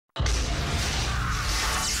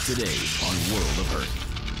Today on World of Hurt.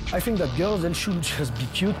 I think that girls then should just be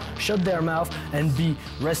cute, shut their mouth, and be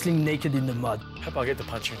wrestling naked in the mud. Hope I'll get to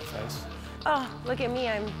punch you in the face. Oh, look at me,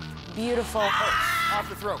 I'm beautiful. Off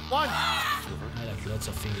the throat. One. I like lots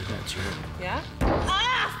of finger guns, you know. Yeah?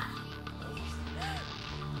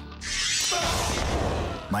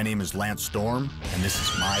 My name is Lance Storm, and this is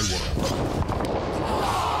my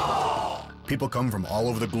world. People come from all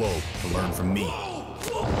over the globe to learn from me.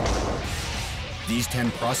 These 10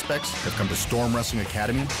 prospects have come to Storm Wrestling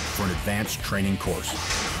Academy for an advanced training course.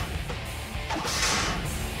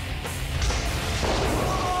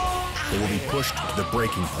 They will be pushed to the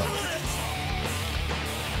breaking point.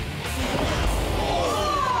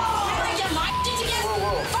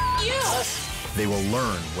 They will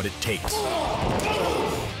learn what it takes.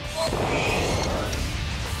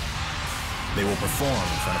 They will perform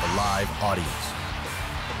in front of a live audience.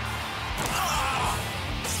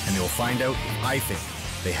 And they will find out if I think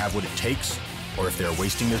they have what it takes or if they're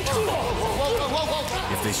wasting their time.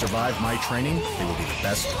 If they survive my training, they will be the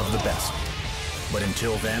best of the best. But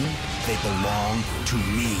until then, they belong to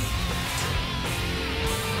me.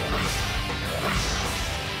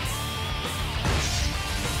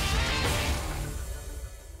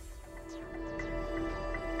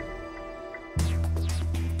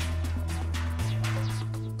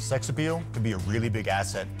 Sex appeal can be a really big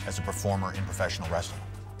asset as a performer in professional wrestling,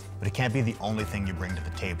 but it can't be the only thing you bring to the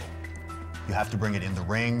table. You have to bring it in the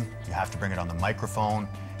ring, you have to bring it on the microphone,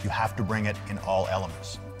 you have to bring it in all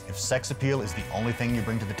elements. If sex appeal is the only thing you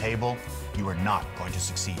bring to the table, you are not going to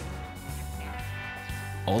succeed.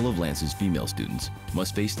 All of Lance's female students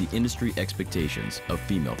must face the industry expectations of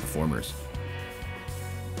female performers.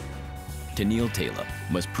 Tenille Taylor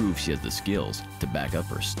must prove she has the skills to back up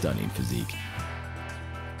her stunning physique.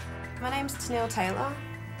 My name's Tenille Taylor.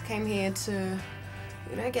 Came here to,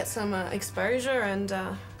 get some exposure and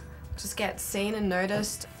just get seen and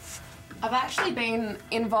noticed. I've actually been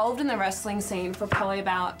involved in the wrestling scene for probably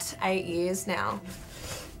about 8 years now.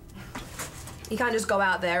 You can't just go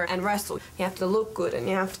out there and wrestle. You have to look good and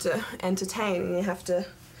you have to entertain and you have to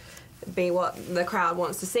be what the crowd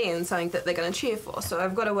wants to see and something that they're going to cheer for. So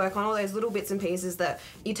I've got to work on all those little bits and pieces that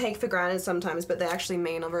you take for granted sometimes, but they actually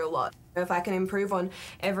mean a real lot. If I can improve on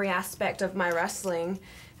every aspect of my wrestling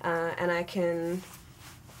and I can,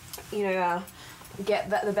 get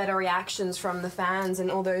the better reactions from the fans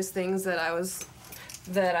and all those things that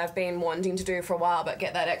I've been wanting to do for a while, but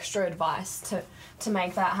get that extra advice to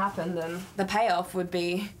make that happen, then the payoff would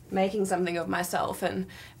be making something of myself and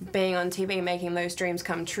being on TV, making those dreams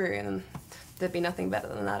come true, and there'd be nothing better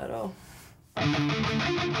than that at all.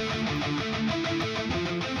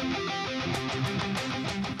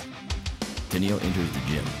 Tenille enters the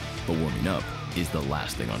gym, but warming up is the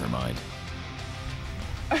last thing on her mind.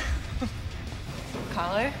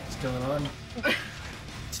 Carlo? What's going on?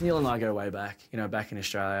 Tenille and I go way back, back in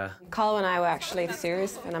Australia. Carlo and I were actually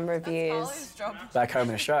serious for a number of years. Back home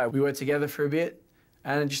in Australia, we worked together for a bit,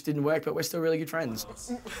 and it just didn't work, but we're still really good friends.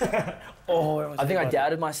 I think I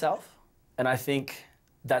doubted myself, and I think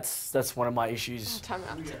that's one of my issues.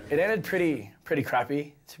 It ended pretty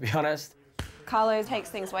crappy, to be honest. Carlo takes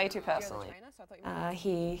things way too personally.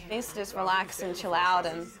 He needs to just relax and chill out,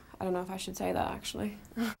 and I don't know if I should say that, actually.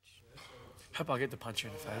 Hope I'll get to punch you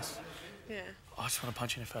in the face. Yeah. I just want to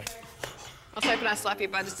punch you in the face. I was hoping I'd slap you,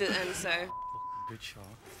 but I just didn't, so... Good shot.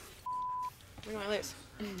 Look at my lips.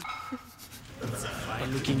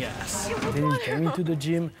 Looking ass. Then he came into the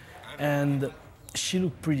gym, and she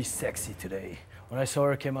looked pretty sexy today. When I saw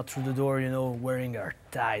her came out through the door, wearing her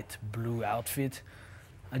tight blue outfit,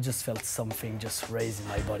 I just felt something just raise in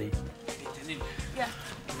my body. Yeah.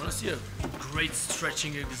 You want to see a great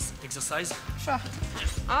stretching exercise? Sure.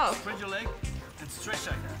 Oh. Spread your leg and stretch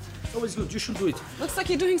like that. Always good, you should do it. Looks like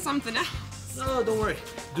you're doing something else. No, don't worry.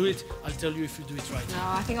 Do it. I'll tell you if you do it right. No,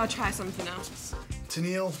 I think I'll try something else.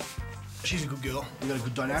 Tenille, she's a good girl. We got a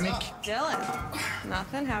good dynamic. Dylan.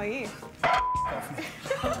 Nothing, how are you?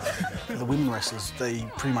 The women wrestlers, they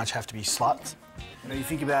pretty much have to be sluts. You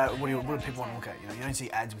think about what do people want to look at? You don't see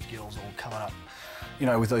ads with girls all covered up.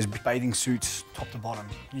 With those bathing suits, top to bottom.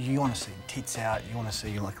 You want to see tits out, you want to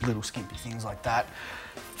see little skimpy things like that.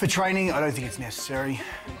 For training, I don't think it's necessary.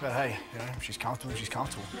 But hey, if she's comfortable, she's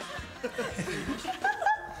comfortable.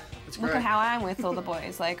 Look at how I am with all the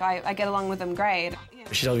boys. I get along with them great.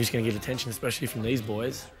 She's obviously going to get attention, especially from these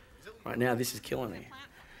boys. Right now, this is killing me.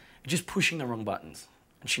 You're just pushing the wrong buttons,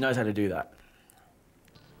 and she knows how to do that.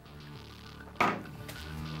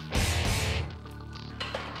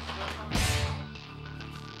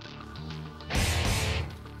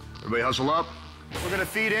 Everybody hustle up. We're gonna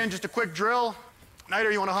feed in just a quick drill. Snyder,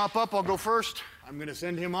 you want to hop up? I'll go first. I'm going to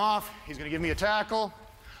send him off. He's going to give me a tackle.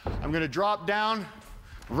 I'm going to drop down,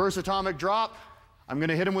 reverse atomic drop. I'm going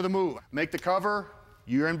to hit him with a move. Make the cover.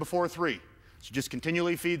 You're in before 3. So just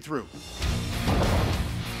continually feed through.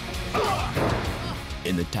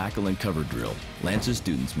 In the tackle and cover drill, Lance's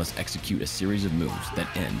students must execute a series of moves that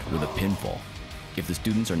end with a pinfall. If the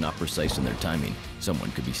students are not precise in their timing,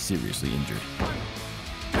 someone could be seriously injured.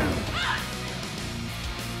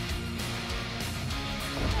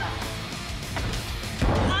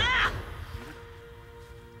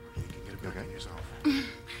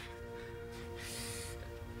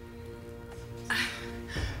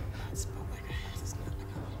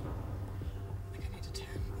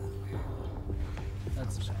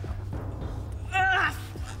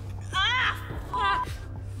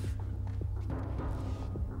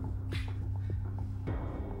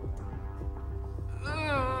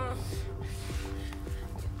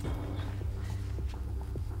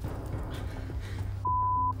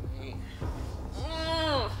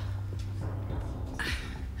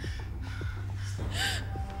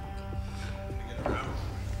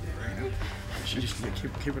 Just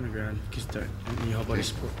keep on the ground, because don't your whole body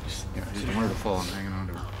support. Yeah, I don't want her to fall. I'm hanging on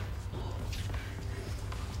to her.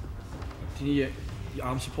 Do you get your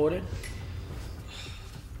arm supported?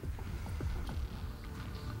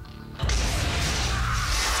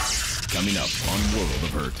 Coming up on World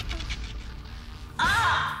of Hurt.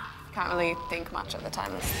 Can't really think much at the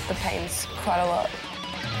time. The pain's quite a lot.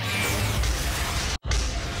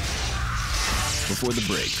 Before the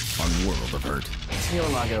break on World of Hurt. Tenille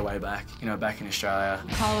and I go way back, back in Australia.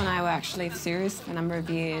 Cole and I were actually serious for a number of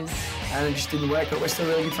years. And it just didn't work, but we're still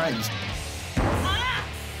really good friends.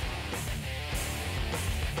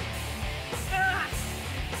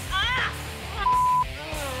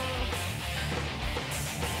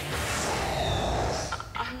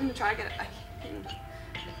 I'm gonna try to get it back.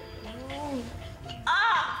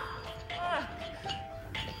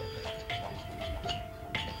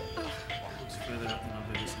 It's further up than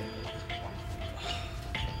I've ever seen it.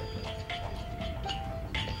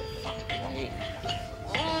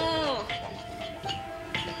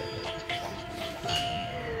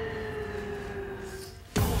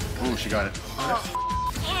 Oh, she got it.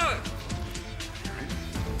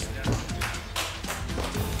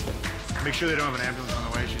 Make sure they don't have an ambulance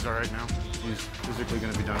on the way. She's all right now. She's physically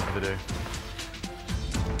going to be done for the day.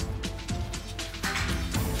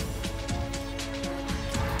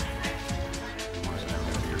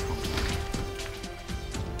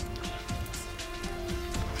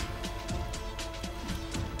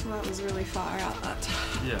 Well, that was really far out that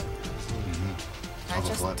time. Yeah. I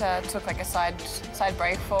just took like a side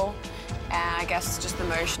break fall, and I guess just the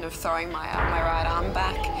motion of throwing my right arm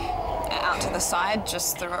back out to the side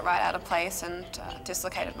just threw it right out of place and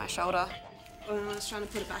dislocated my shoulder. When I was trying to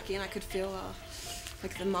put it back in, I could feel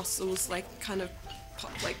like the muscles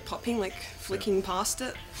popping, flicking past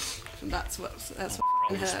it. And that's what hurts.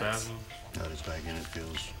 Now that it's back in, it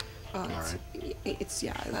feels all right. It's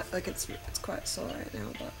quite sore right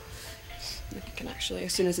now, but you can actually,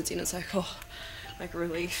 as soon as it's in, it's like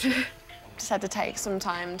relief. Just had to take some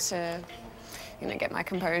time to, get my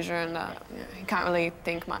composure, and you can't really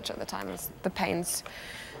think much at the time. The pain's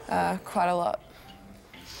quite a lot.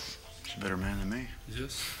 She's a better man than me.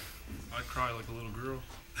 Yes. I cry like a little girl.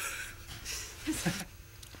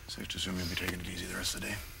 Safe to assume you'll be taking it easy the rest of the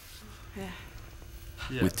day.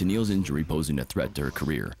 Yeah. With Tenille's injury posing a threat to her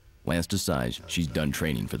career, Lance decides she's done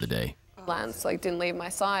training for the day. Lance didn't leave my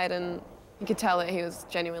side, and you could tell that he was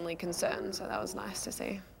genuinely concerned, so that was nice to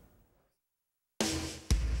see.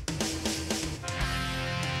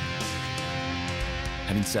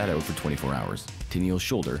 Having sat out for 24 hours, Tenille's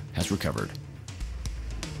shoulder has recovered.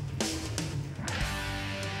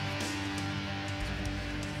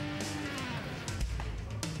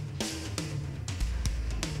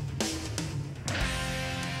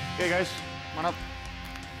 Okay, guys, come on up.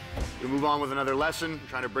 We move on with another lesson,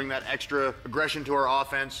 trying to bring that extra aggression to our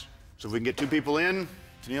offense. So if we can get 2 people in,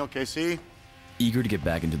 Tenille, KC. Eager to get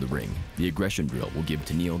back into the ring, the aggression drill will give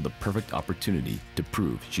Tenille the perfect opportunity to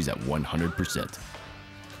prove she's at 100%.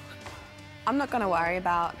 I'm not going to worry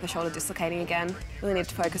about the shoulder dislocating again. Really need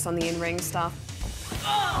to focus on the in-ring stuff.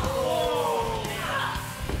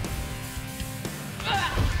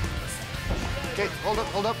 Okay,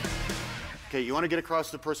 hold up. Okay, you want to get across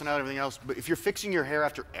the personality and everything else, but if you're fixing your hair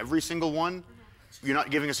after every single one, you're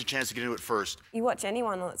not giving us a chance to get into it first. You watch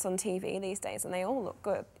anyone that's on TV these days and they all look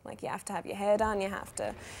good. You have to have your hair done, you have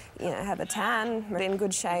to, have a tan, be in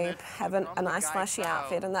good shape, have a nice flashy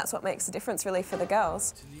outfit, and that's what makes the difference really for the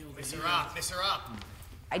girls. Miss her up, miss her up.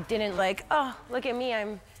 I didn't oh, look at me,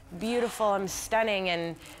 I'm beautiful, I'm stunning,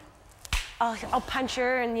 and I'll punch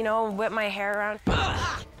her and, you know, whip my hair around.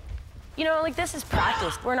 You know, like, this is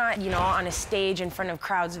practice. We're not, you know, on a stage in front of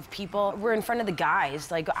crowds of people. We're in front of the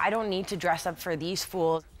guys. Like, I don't need to dress up for these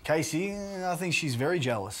fools. Casey, I think she's very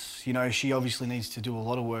jealous. You know, she obviously needs to do a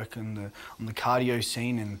lot of work on the cardio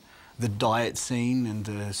scene and the diet scene and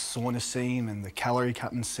the sauna scene and the calorie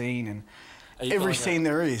cutting scene and every scene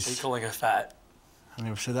there is. Are you calling her fat? I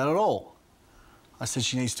never said that at all. I said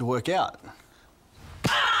she needs to work out.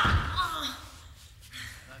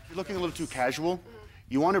 You're looking a little too casual.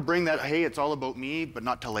 You want to bring that, hey, it's all about me, but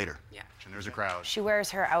not till later. Yeah. And there's a crowd. She wears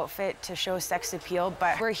her outfit to show sex appeal,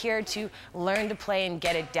 but we're here to learn to play and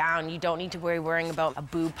get it down. You don't need to worry worrying about a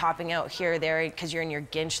boob popping out here or there because you're in your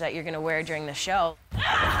ginch that you're going to wear during the show.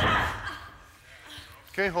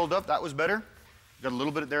 Okay, hold up. That was better. You got a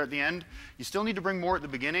little bit there at the end. You still need to bring more at the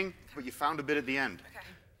beginning, but you found a bit at the end. Okay.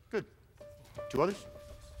 Good. 2 others?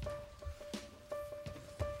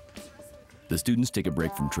 The students take a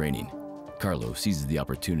break from training. Carlo seizes the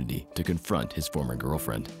opportunity to confront his former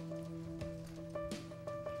girlfriend.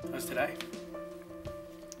 How's today?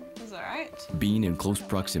 It was all right. Being in close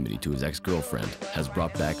proximity to his ex-girlfriend has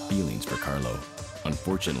brought back feelings for Carlo.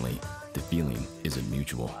 Unfortunately, the feeling isn't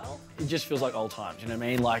mutual. It just feels like old times, you know what I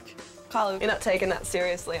mean? Like, Carlo, you're not taking that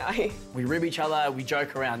seriously, are you? we rib each other, we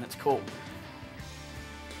joke around, that's cool.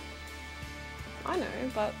 I know,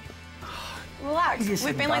 but relax. Yes,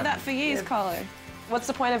 We've been like that for years, Carlo. What's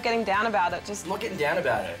the point of getting down about it? Just I'm not getting down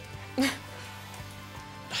about it. all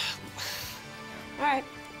right.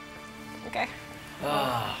 Okay.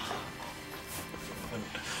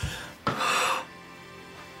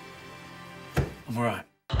 I'm all right.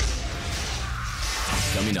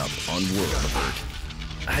 Coming up on World of Hurt.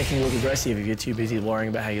 How can you look aggressive if you're too busy worrying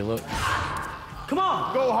about how you look? Come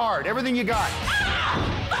on! Go hard. Everything you got.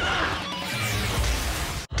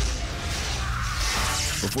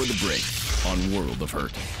 Before the break on World of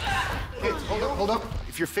Hurt. Hey, hold up, hold up.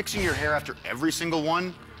 If you're fixing your hair after every single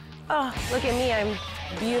one, Oh, look at me, I'm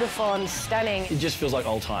beautiful, I'm stunning. It just feels like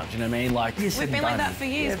old times, you know what I mean? Like, We've been like that for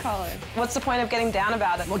years, Carlo. What's the point of getting down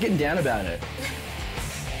about it? I'm not getting down about it.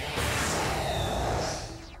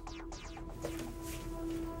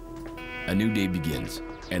 A new day begins,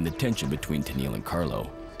 and the tension between Tenille and Carlo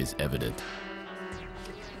is evident.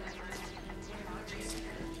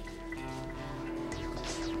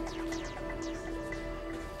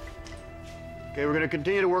 okay, we're going to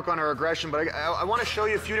continue to work on our aggression, but I want to show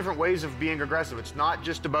you a few different ways of being aggressive. It's not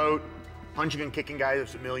just about punching and kicking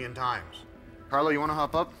guys a million times. Carlo, you want to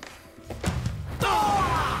hop up?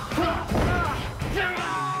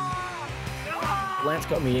 Lance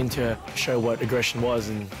got me in to show what aggression was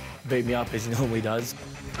and beat me up as he normally does.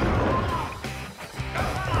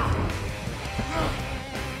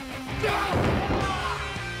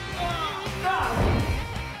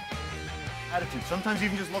 Attitude. Sometimes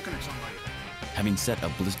even just looking at somebody. Having set a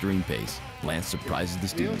blistering pace, Lance surprises the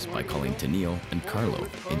students by calling Tenille and Carlo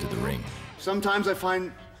into the ring. Sometimes I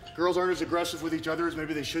find girls aren't as aggressive with each other as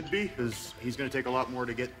maybe they should be, because he's going to take a lot more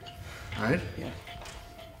to get. All right? Yeah.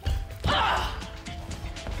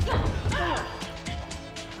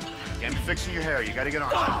 Can't be fixing your hair. You got to get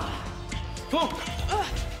on.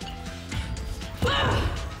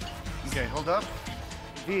 Okay, hold up.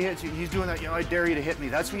 If he hits you, he's doing that, you know, I dare you to hit me.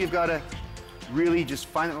 That's when you've got to really just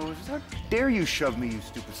find out, how dare you shove me, you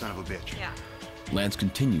stupid son of a bitch. Yeah. Lance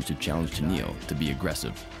continues to challenge Tenille to be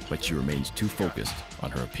aggressive, but she remains too focused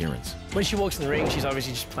on her appearance. When she walks in the ring, she's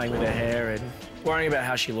obviously just playing with her hair and worrying about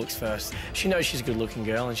how she looks first. She knows she's a good-looking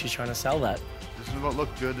girl and she's trying to sell that. This is about look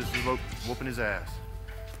good. This is about whooping his ass.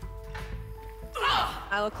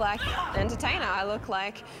 I look like an entertainer. I look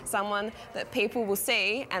like someone that people will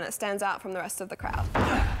see and it stands out from the rest of the crowd.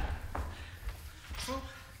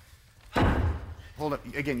 Hold up.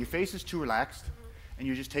 Again, your face is too relaxed, and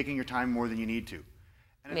you're just taking your time more than you need to.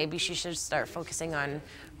 Maybe she should start focusing on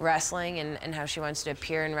wrestling and how she wants to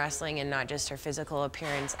appear in wrestling and not just her physical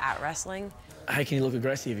appearance at wrestling. How can you look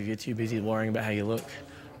aggressive if you're too busy worrying about how you look?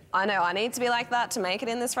 I know I need to be like that to make it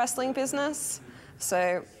in this wrestling business,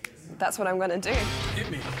 so that's what I'm going to do.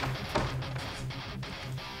 Hit me.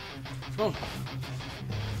 Come on.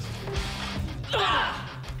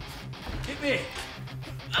 Hit me.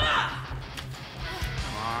 Come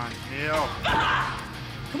on, Neil.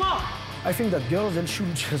 Come on. I think that girls, they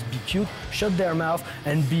should just be cute, shut their mouth,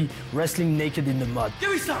 and be wrestling naked in the mud.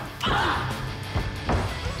 Give me some. So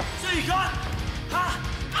you got?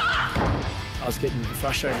 I was getting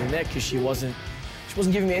frustrated in the neck because she wasn't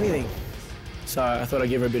giving me anything. So I thought I'd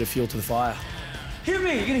give her a bit of fuel to the fire. Hit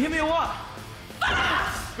me! You gonna hit me or what?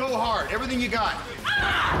 Go hard. Everything you got.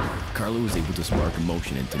 Carla was able to spark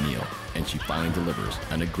emotion in Tenille, and she finally delivers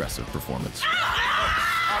an aggressive performance.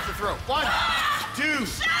 Off the throat. 1, 2,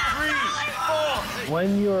 3, 4.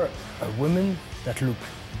 When you're a woman that look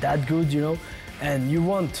that good, you know, and you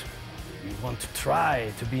want to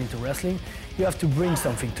try to be into wrestling, you have to bring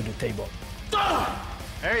something to the table.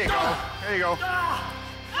 There you go. There you go.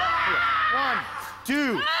 1,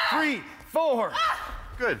 2, 3, 4.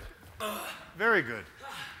 Good. Very good.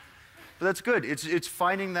 But that's good. It's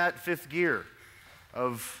finding that fifth gear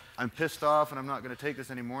of I'm pissed off and I'm not going to take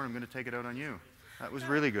this anymore and I'm going to take it out on you. That was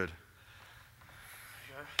really good.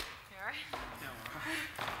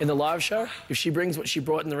 In the live show, if she brings what she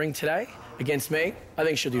brought in the ring today against me, I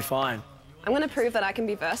think she'll do fine. I'm going to prove that I can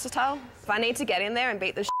be versatile. If I need to get in there and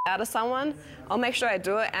beat the shit out of someone, I'll make sure I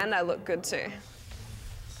do it and I look good too.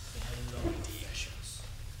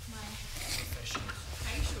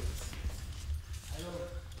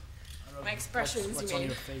 My expressions, What's you mean? on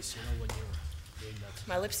your face, you know, when you're doing that?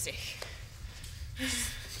 My lipstick.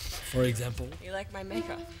 For example? You like my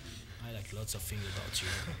makeup? I like lots of things about you.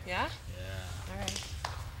 Yeah? Yeah. All right.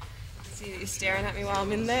 See that you're staring at me while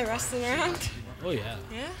I'm in there wrestling around? Oh yeah.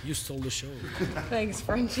 Yeah? You stole the show. Thanks,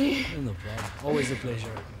 Frenchie. No problem. Always a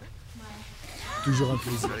pleasure. Toujours un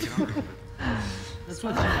plaisir. That's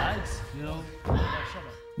what he likes, you know.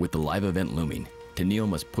 With the live event looming, Tenille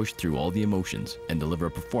must push through all the emotions and deliver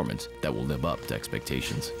a performance that will live up to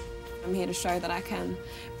expectations. I'm here to show that I can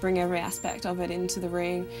bring every aspect of it into the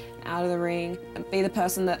ring, out of the ring, and be the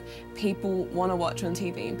person that people want to watch on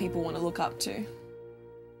TV and people want to look up to.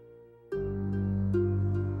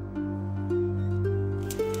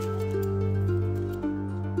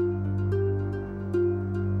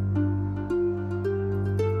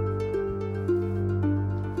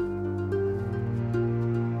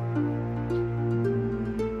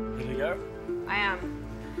 I am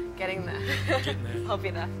getting there. Getting there. I'll be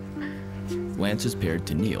there. Lance has paired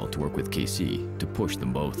Tenille to work with KC to push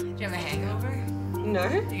them both. Do you have a hangover? No.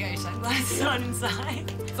 You got your sunglasses on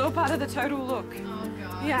inside. It's all part of the total look. Oh,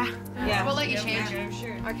 God. Yeah. We'll let you change.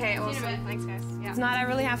 Sure. Okay, awesome. Thanks, guys. Yeah. Tonight I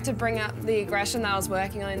really have to bring up the aggression that I was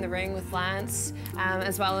working on in the ring with Lance,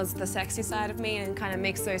 as well as the sexy side of me, and kind of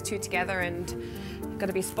mix those two together, and got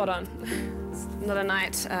to be spot on. It's not a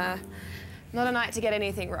night to get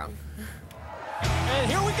anything wrong. And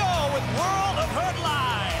here we go with World of Hurt Live.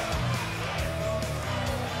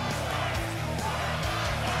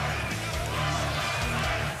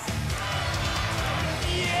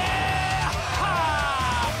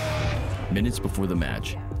 Minutes before the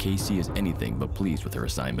match, KC is anything but pleased with her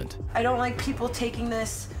assignment. I don't like people taking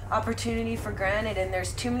this opportunity for granted, and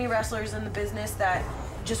there's too many wrestlers in the business that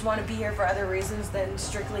just want to be here for other reasons than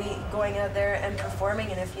strictly going out there and performing.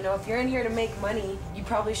 And if you're in here to make money, you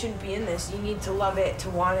probably shouldn't be in this. You need to love it, to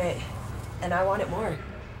want it, and I want it more.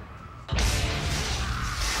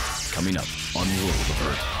 Coming up on World of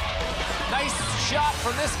Hurt. Nice shot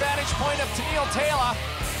from this vantage point of Tenille Taylor.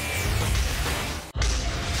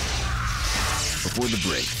 Before the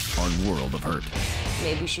break on World of Hurt.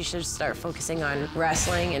 Maybe she should start focusing on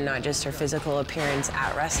wrestling and not just her physical appearance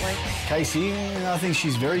at wrestling. Casey, I think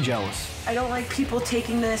she's very jealous. I don't like people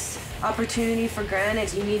taking this opportunity for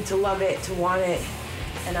granted. You need to love it, to want it,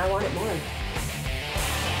 and I want it more.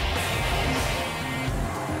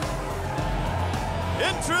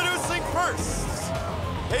 Introducing first,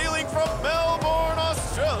 hailing from Melbourne,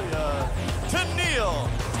 Australia, Tenille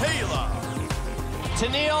Taylor.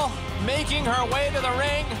 Tenille making her way to the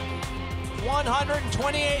ring,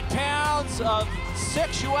 128 pounds of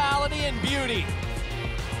sexuality and beauty.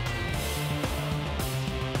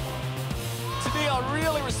 Tenille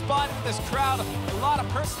really responded to this crowd, a lot of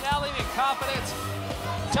personality and confidence,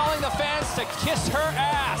 telling the fans to kiss her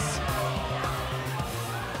ass.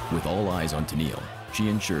 With all eyes on Tenille, she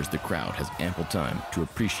ensures the crowd has ample time to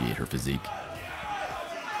appreciate her physique.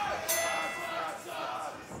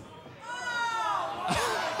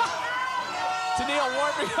 Tenille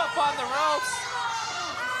warming up on the ropes.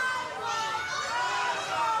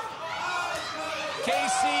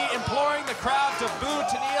 KC imploring the crowd to boo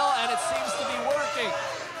Tenille, and it seems to be working.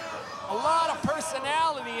 A lot of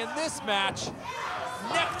personality in this match.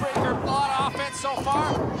 Neckbreaker, a lot of offense so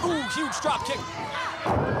far. Ooh, huge drop kick.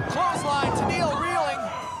 Clothesline, Tenille reeling.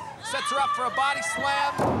 Sets her up for a body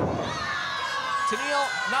slam. Tenille,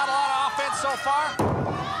 not a lot of offense so far.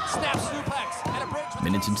 Snap suplex and a bridge.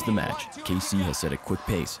 Minutes into the match, KC has set a quick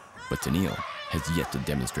pace, but Tenille has yet to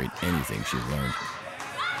demonstrate anything she's learned.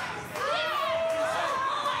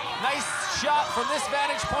 Nice shot from this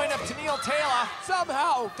vantage point of Tenille Taylor.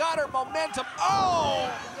 Somehow got her momentum. Oh!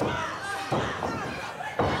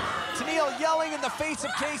 Tenille Tenille yelling in the face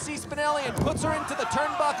of Casey Spinelli and puts her into the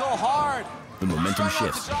turnbuckle hard. The momentum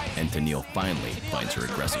shifts, and Tenille finally finds her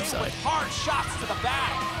aggressive side. Hard shots to the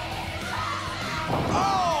back.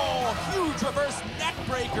 Oh, huge reverse neck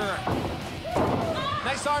breaker.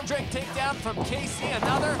 Nice arm drag takedown from Casey,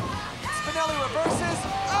 another. Spinelli reverses.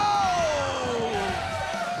 Oh!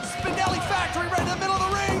 Spinelli factory right in the middle of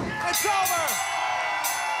the ring. It's over.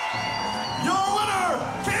 Your winner,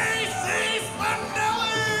 Casey Spinelli!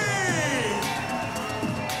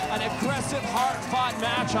 An aggressive, hard-fought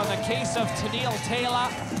match on the case of Tenille Taylor.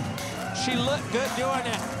 She looked good doing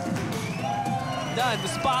it. Done. The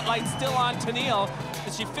spotlight's still on Tenille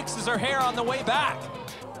as she fixes her hair on the way back.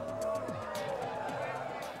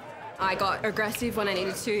 I got aggressive when I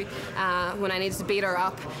needed to beat her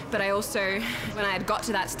up, but I also, when I had got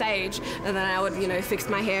to that stage, and then I would, fix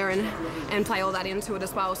my hair and play all that into it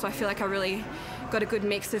as well. So I feel like I really got a good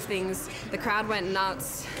mix of things. The crowd went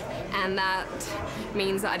nuts, and that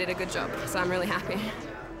means that I did a good job. So I'm really happy.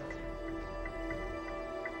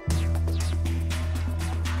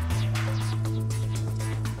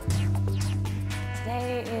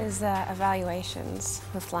 Today is evaluations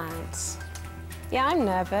with Lance. Yeah, I'm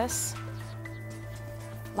nervous.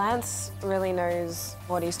 Lance really knows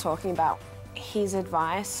what he's talking about. His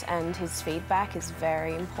advice and his feedback is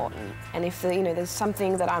very important. And if there's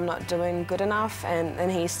something that I'm not doing good enough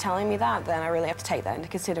and he's telling me that, then I really have to take that into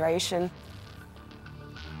consideration.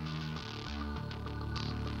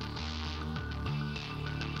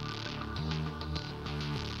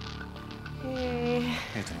 Hey.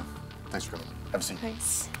 Hey, Tim. Thanks for coming. Have a seat.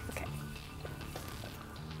 Thanks. Okay.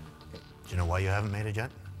 Do you know why you haven't made it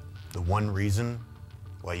yet? The one reason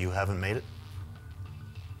why you haven't made it?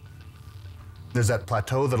 There's that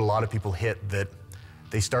plateau that a lot of people hit that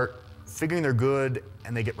they start figuring they're good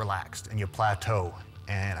and they get relaxed and you plateau.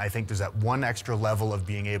 And I think there's that one extra level of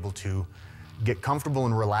being able to get comfortable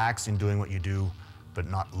and relax in doing what you do, but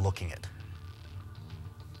not looking it.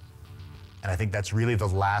 And I think that's really the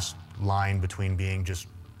last line between being just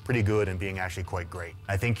pretty good and being actually quite great.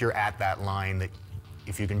 I think you're at that line that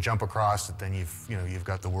if you can jump across it, then you've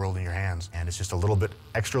got the world in your hands. And it's just a little bit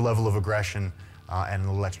extra level of aggression and a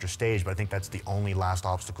little extra stage, but I think that's the only last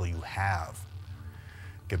obstacle you have.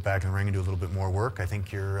 Get back in the ring and do a little bit more work. I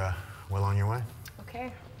think you're well on your way.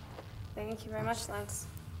 Okay. Thank you very much, Lance.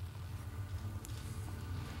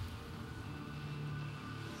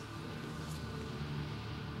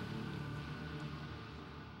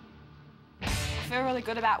 I feel really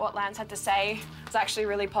good about what Lance had to say. It's actually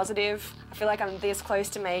really positive. I feel like I'm this close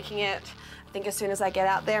to making it. I think as soon as I get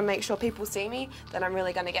out there and make sure people see me, then I'm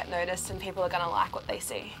really going to get noticed and people are going to like what they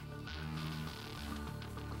see.